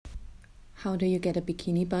How do you get a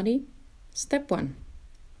bikini body? Step 1.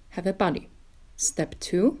 Have a body. Step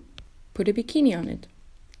 2. Put a bikini on it.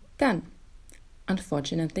 Done.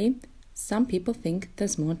 Unfortunately, some people think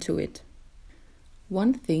there's more to it.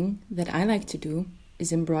 One thing that I like to do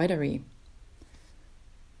is embroidery.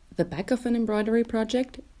 The back of an embroidery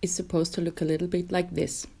project is supposed to look a little bit like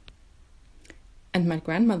this. And my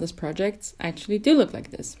grandmother's projects actually do look like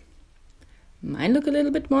this. Mine look a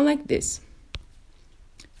little bit more like this.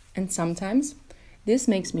 And sometimes this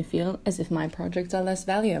makes me feel as if my projects are less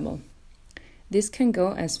valuable. This can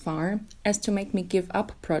go as far as to make me give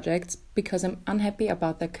up projects because I'm unhappy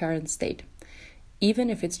about their current state, even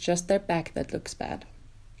if it's just their back that looks bad.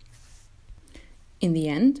 In the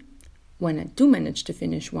end, when I do manage to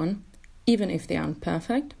finish one, even if they aren't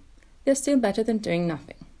perfect, they're still better than doing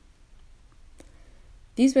nothing.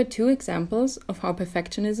 These were 2 examples of how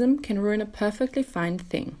perfectionism can ruin a perfectly fine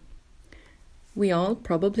thing. We all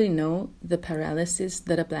probably know the paralysis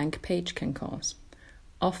that a blank page can cause,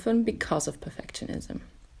 often because of perfectionism.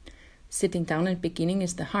 Sitting down and beginning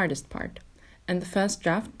is the hardest part, and the first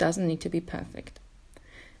draft doesn't need to be perfect.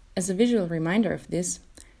 As a visual reminder of this,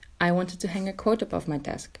 I wanted to hang a quote above my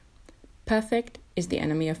desk. Perfect is the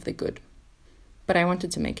enemy of the good. But I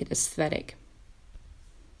wanted to make it aesthetic.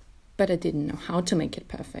 But I didn't know how to make it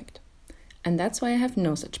perfect. And that's why I have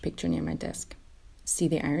no such picture near my desk. See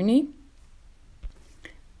the irony?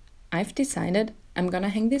 I've decided I'm gonna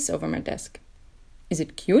hang this over my desk. Is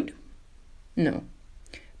it cute? No.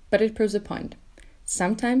 But it proves a point.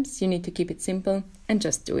 Sometimes you need to keep it simple and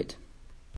just do it.